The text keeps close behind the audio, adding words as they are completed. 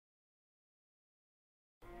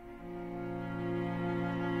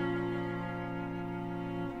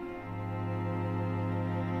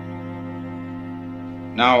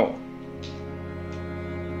Now,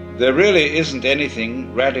 there really isn't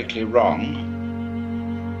anything radically wrong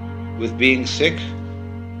with being sick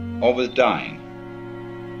or with dying.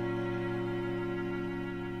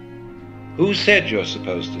 Who said you're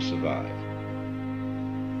supposed to survive?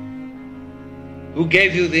 Who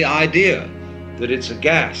gave you the idea that it's a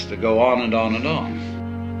gas to go on and on and on?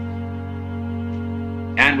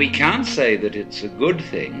 And we can't say that it's a good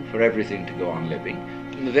thing for everything to go on living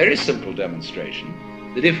from the very simple demonstration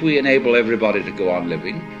that if we enable everybody to go on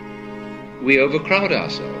living, we overcrowd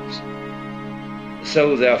ourselves.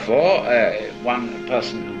 So therefore, one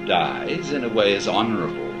person who dies in a way is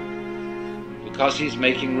honorable because he's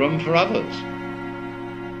making room for others.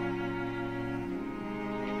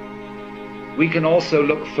 We can also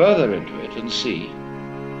look further into it and see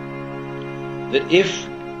that if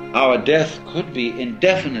our death could be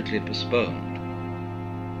indefinitely postponed,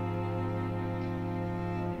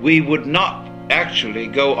 we would not actually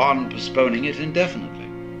go on postponing it indefinitely.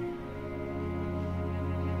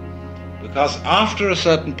 Because after a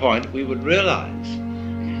certain point we would realize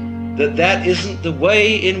that that isn't the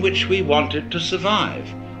way in which we wanted to survive.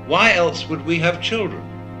 Why else would we have children?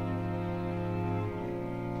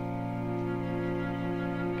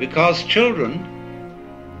 Because children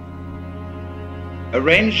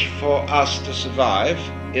arrange for us to survive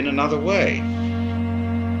in another way.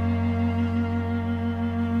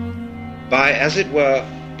 By, as it were,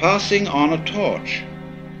 passing on a torch,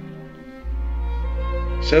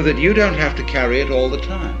 so that you don't have to carry it all the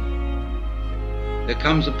time. There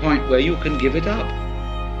comes a point where you can give it up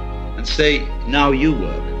and say, now you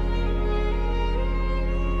work.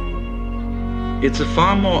 It's a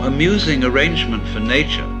far more amusing arrangement for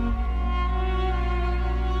nature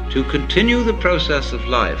to continue the process of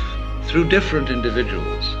life through different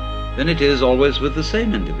individuals than it is always with the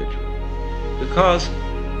same individual. Because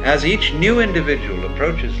as each new individual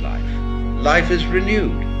approaches life, life is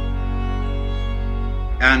renewed.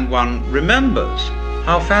 And one remembers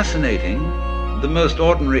how fascinating the most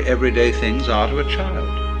ordinary everyday things are to a child.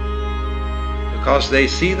 Because they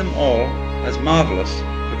see them all as marvelous,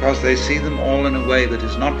 because they see them all in a way that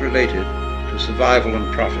is not related to survival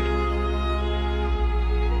and profit.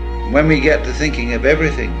 When we get to thinking of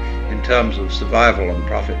everything in terms of survival and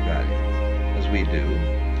profit value, as we do,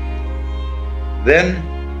 then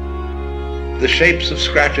the shapes of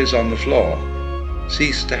scratches on the floor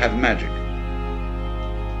cease to have magic.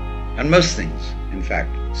 And most things, in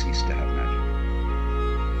fact, cease to have magic.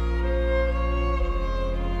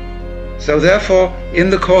 So therefore,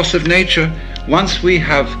 in the course of nature, once we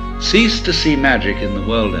have ceased to see magic in the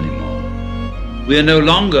world anymore, we are no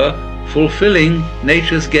longer fulfilling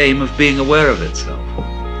nature's game of being aware of itself.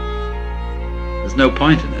 There's no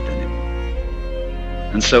point in it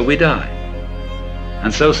anymore. And so we die.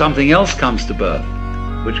 And so something else comes to birth,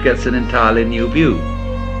 which gets an entirely new view.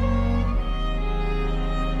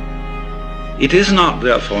 It is not,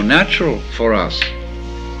 therefore, natural for us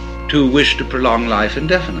to wish to prolong life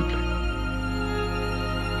indefinitely.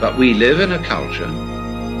 But we live in a culture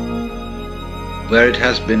where it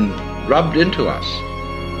has been rubbed into us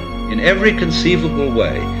in every conceivable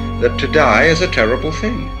way that to die is a terrible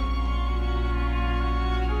thing.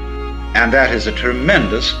 And that is a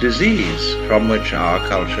tremendous disease from which our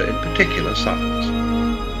culture in particular suffers.